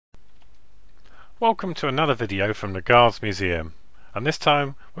Welcome to another video from the Guards Museum, and this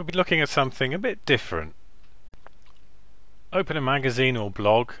time we'll be looking at something a bit different. Open a magazine or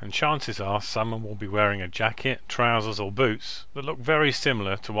blog and chances are someone will be wearing a jacket, trousers or boots that look very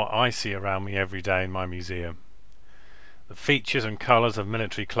similar to what I see around me every day in my museum. The features and colours of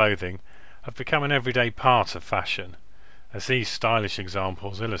military clothing have become an everyday part of fashion, as these stylish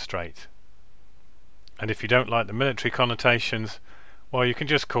examples illustrate. And if you don't like the military connotations, well, you can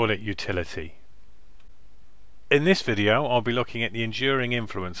just call it utility. In this video I'll be looking at the enduring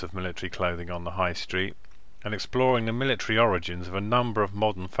influence of military clothing on the high street and exploring the military origins of a number of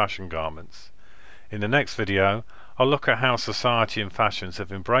modern fashion garments. In the next video I'll look at how society and fashions have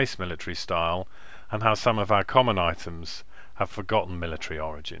embraced military style and how some of our common items have forgotten military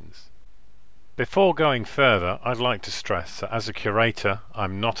origins. Before going further, I'd like to stress that as a curator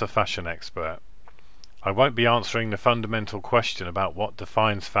I'm not a fashion expert. I won't be answering the fundamental question about what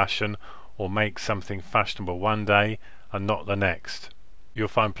defines fashion or make something fashionable one day and not the next. You'll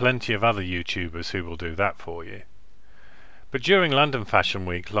find plenty of other YouTubers who will do that for you. But during London Fashion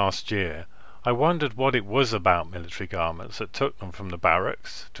Week last year, I wondered what it was about military garments that took them from the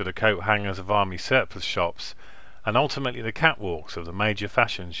barracks to the coat hangers of army surplus shops and ultimately the catwalks of the major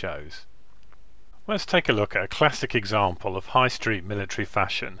fashion shows. Let's take a look at a classic example of high street military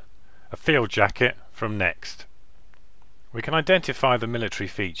fashion, a field jacket from Next. We can identify the military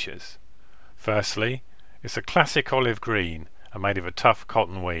features. Firstly, it's a classic olive green and made of a tough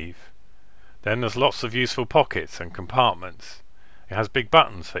cotton weave. Then there's lots of useful pockets and compartments. It has big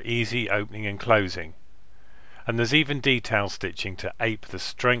buttons for easy opening and closing. And there's even detail stitching to ape the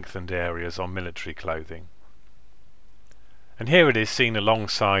strengthened areas on military clothing. And here it is seen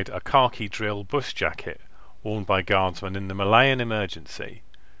alongside a khaki drill bush jacket worn by guardsmen in the Malayan emergency.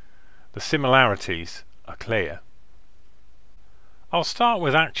 The similarities are clear. I'll start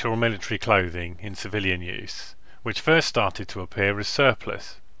with actual military clothing in civilian use, which first started to appear as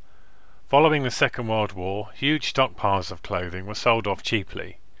surplus. Following the Second World War, huge stockpiles of clothing were sold off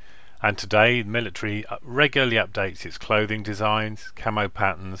cheaply, and today the military regularly updates its clothing designs, camo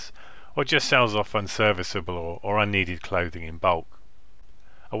patterns, or just sells off unserviceable or unneeded clothing in bulk.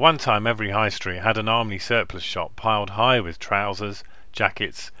 At one time every high street had an army surplus shop piled high with trousers,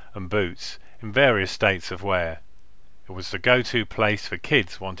 jackets and boots in various states of wear. It was the go-to place for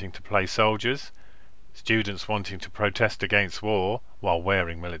kids wanting to play soldiers, students wanting to protest against war while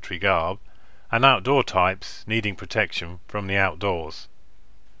wearing military garb, and outdoor types needing protection from the outdoors.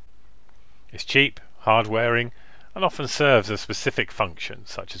 It's cheap, hard-wearing, and often serves a specific function,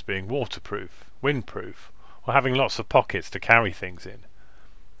 such as being waterproof, windproof, or having lots of pockets to carry things in.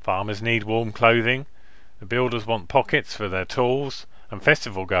 Farmers need warm clothing, the builders want pockets for their tools, and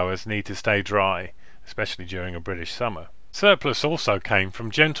festival goers need to stay dry, especially during a British summer. Surplus also came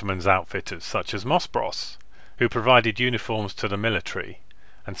from gentlemen's outfitters such as Mossbros, who provided uniforms to the military,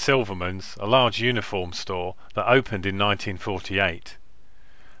 and Silverman's, a large uniform store that opened in 1948.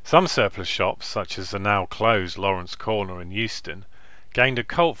 Some surplus shops, such as the now closed Lawrence Corner in Euston, gained a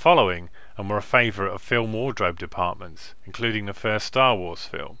cult following and were a favourite of film wardrobe departments, including the first Star Wars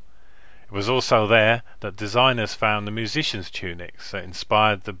film. It was also there that designers found the musicians' tunics that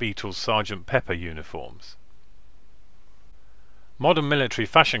inspired the Beatles' Sgt. Pepper uniforms. Modern military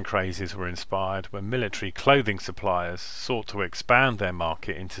fashion crazes were inspired when military clothing suppliers sought to expand their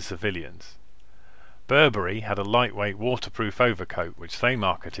market into civilians. Burberry had a lightweight waterproof overcoat which they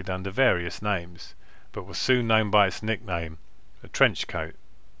marketed under various names, but was soon known by its nickname, a trench coat.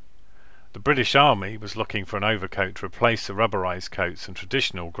 The British Army was looking for an overcoat to replace the rubberized coats and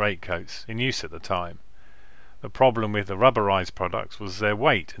traditional greatcoats in use at the time. The problem with the rubberized products was their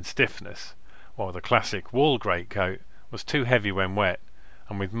weight and stiffness, while the classic wool greatcoat was too heavy when wet,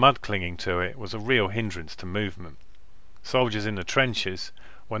 and with mud clinging to it was a real hindrance to movement. Soldiers in the trenches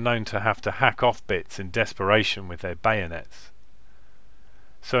were known to have to hack off bits in desperation with their bayonets.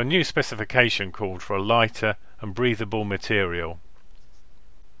 So a new specification called for a lighter and breathable material.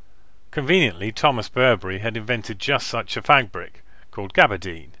 Conveniently, Thomas Burberry had invented just such a fabric, called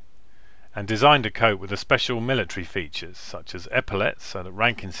gabardine, and designed a coat with special military features, such as epaulettes so that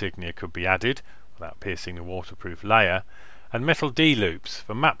rank insignia could be added, without piercing the waterproof layer, and metal D-loops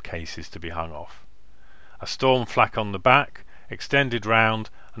for map cases to be hung off. A storm flak on the back, extended round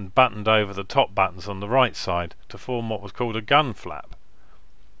and buttoned over the top buttons on the right side to form what was called a gun flap.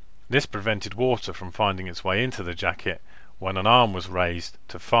 This prevented water from finding its way into the jacket when an arm was raised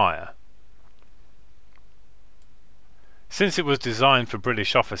to fire. Since it was designed for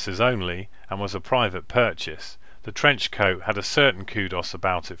British officers only and was a private purchase, the trench coat had a certain kudos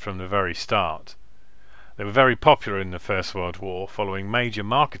about it from the very start. They were very popular in the First World War, following major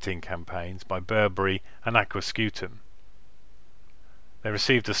marketing campaigns by Burberry and Aquascutum. They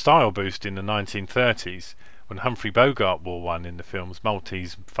received a style boost in the 1930s when Humphrey Bogart wore one in the films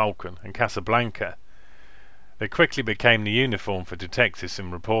Maltese Falcon and Casablanca. They quickly became the uniform for detectives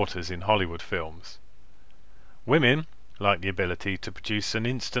and reporters in Hollywood films. Women liked the ability to produce an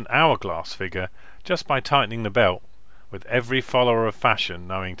instant hourglass figure just by tightening the belt, with every follower of fashion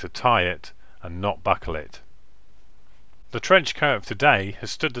knowing to tie it and not buckle it. The trench coat of today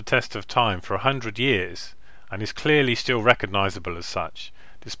has stood the test of time for 100 years and is clearly still recognisable as such,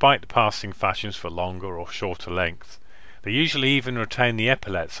 despite the passing fashions for longer or shorter length. They usually even retain the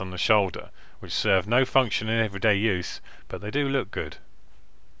epaulettes on the shoulder, which serve no function in everyday use, but they do look good.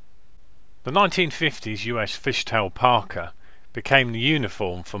 The 1950s US fishtail parka became the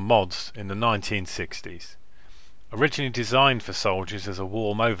uniform for mods in the 1960s. Originally designed for soldiers as a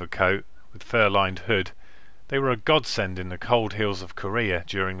warm overcoat with fur-lined hood, they were a godsend in the cold hills of Korea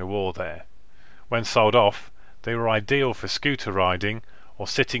during the war there. When sold off, they were ideal for scooter riding or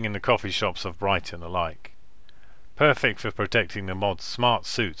sitting in the coffee shops of Brighton alike. Perfect for protecting the mod's smart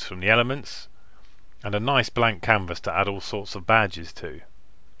suits from the elements, and a nice blank canvas to add all sorts of badges to.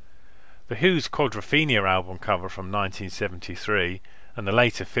 The Who's Quadrophenia album cover from 1973 and the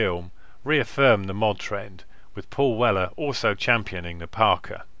later film reaffirmed the mod trend, with Paul Weller also championing the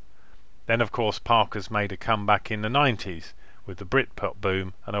parka. Then of course parkas made a comeback in the 90s with the Britpop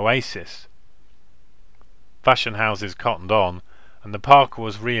boom and Oasis. Fashion houses cottoned on, and the parka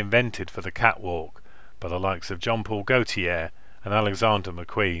was reinvented for the catwalk by the likes of Jean-Paul Gaultier and Alexander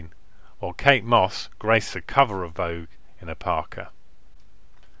McQueen, while Kate Moss graced the cover of Vogue in a parka.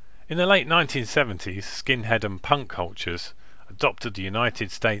 In the late 1970s, skinhead and punk cultures adopted the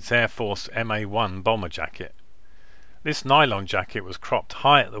United States Air Force MA-1 bomber jacket. This nylon jacket was cropped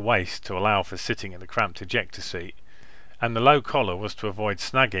high at the waist to allow for sitting in the cramped ejector seat, and the low collar was to avoid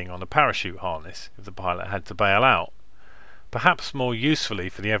snagging on a parachute harness if the pilot had to bail out. Perhaps more usefully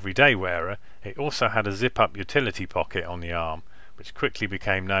for the everyday wearer, it also had a zip-up utility pocket on the arm, which quickly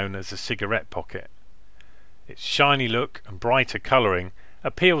became known as a cigarette pocket. Its shiny look and brighter colouring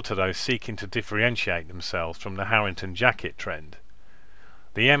appealed to those seeking to differentiate themselves from the Harrington jacket trend.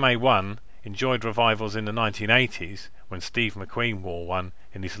 The MA-1 enjoyed revivals in the 1980s when Steve McQueen wore one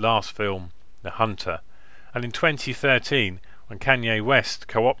in his last film, The Hunter, and in 2013 when Kanye West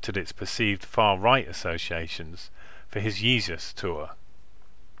co-opted its perceived far-right associations for his Yeezus tour.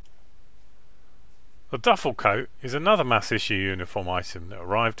 The duffel coat is another mass-issue uniform item that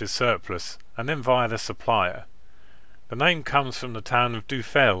arrived as surplus and then via the supplier. The name comes from the town of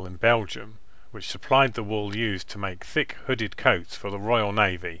Duffel in Belgium, which supplied the wool used to make thick hooded coats for the Royal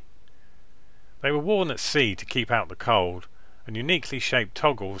Navy. They were worn at sea to keep out the cold, and uniquely shaped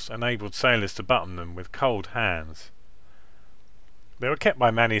toggles enabled sailors to button them with cold hands. They were kept by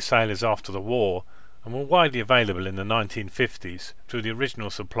many sailors after the war and were widely available in the 1950s through the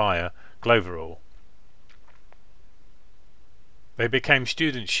original supplier Gloverall. They became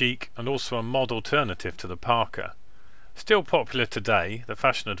student chic and also a mod alternative to the parka. Still popular today, the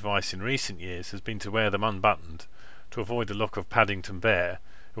fashion advice in recent years has been to wear them unbuttoned to avoid the look of Paddington Bear,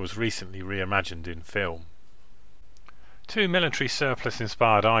 who was recently reimagined in film. Two military surplus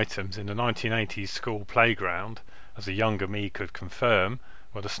inspired items in the 1980s school playground, as a younger me could confirm,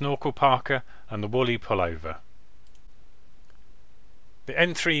 were the snorkel parka and the woolly pullover. The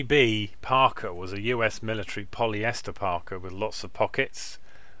N3B parka was a US military polyester parka with lots of pockets,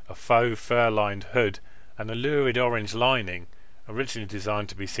 a faux fur-lined hood and a lurid orange lining, originally designed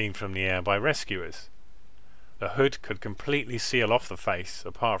to be seen from the air by rescuers. The hood could completely seal off the face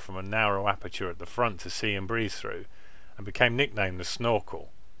apart from a narrow aperture at the front to see and breathe through, and became nicknamed the snorkel.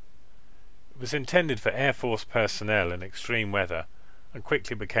 It was intended for Air Force personnel in extreme weather and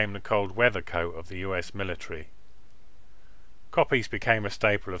quickly became the cold weather coat of the US military. Copies became a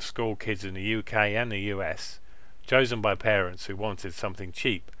staple of school kids in the UK and the US, chosen by parents who wanted something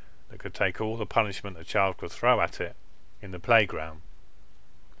cheap that could take all the punishment a child could throw at it in the playground.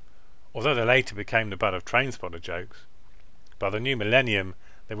 Although they later became the butt of train-spotter jokes, by the new millennium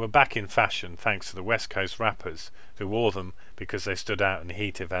they were back in fashion thanks to the West Coast rappers who wore them because they stood out in the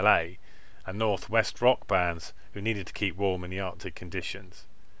heat of LA, and Northwest rock bands who needed to keep warm in the Arctic conditions.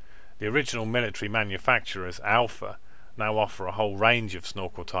 The original military manufacturers, Alpha, now offer a whole range of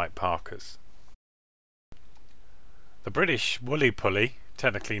snorkel-type parkas. The British woolly pulley,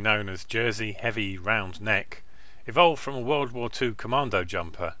 technically known as Jersey Heavy Round Neck, evolved from a World War II commando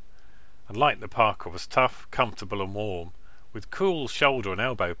jumper, and like the parka was tough, comfortable and warm, with cool shoulder and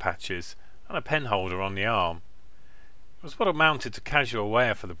elbow patches and a pen holder on the arm. It was what amounted to casual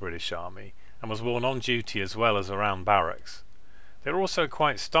wear for the British Army, and was worn on duty as well as around barracks. They were also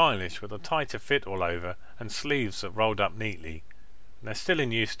quite stylish with a tighter fit all over and sleeves that rolled up neatly, and they're still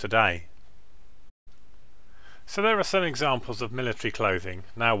in use today. So there are some examples of military clothing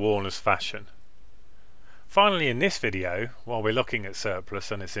now worn as fashion. Finally, in this video, while we're looking at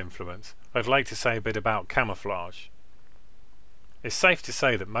surplus and its influence, I'd like to say a bit about camouflage. It's safe to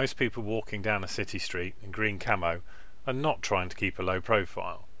say that most people walking down a city street in green camo are not trying to keep a low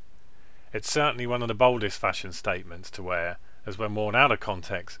profile. It's certainly one of the boldest fashion statements to wear, as when worn out of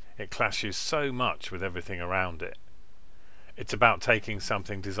context it clashes so much with everything around it. It's about taking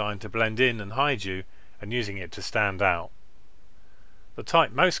something designed to blend in and hide you and using it to stand out. The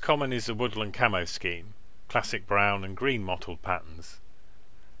type most common is the woodland camo scheme, classic brown and green mottled patterns.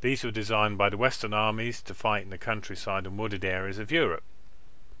 These were designed by the Western armies to fight in the countryside and wooded areas of Europe,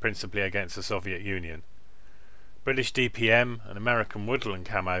 principally against the Soviet Union. British DPM and American woodland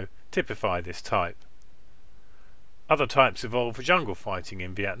camo typify this type. Other types evolved for jungle fighting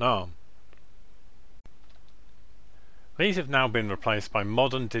in Vietnam. These have now been replaced by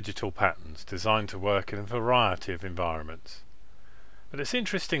modern digital patterns designed to work in a variety of environments. But it's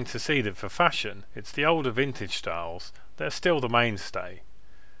interesting to see that for fashion, it's the older vintage styles that are still the mainstay.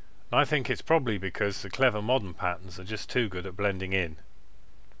 And I think it's probably because the clever modern patterns are just too good at blending in.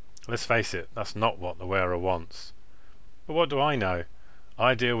 Let's face it, that's not what the wearer wants. But what do I know?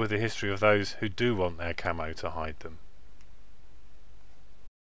 I deal with the history of those who do want their camo to hide them.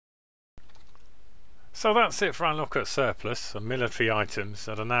 So that's it for our look at surplus and military items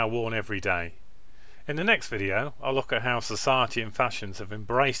that are now worn every day. In the next video I'll look at how society and fashions have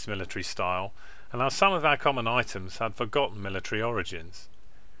embraced military style and how some of our common items had forgotten military origins.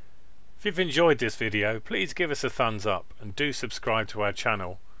 If you've enjoyed this video, please give us a thumbs up and do subscribe to our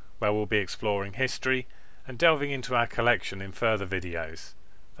channel, where we'll be exploring history and delving into our collection in further videos.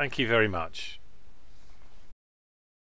 Thank you very much.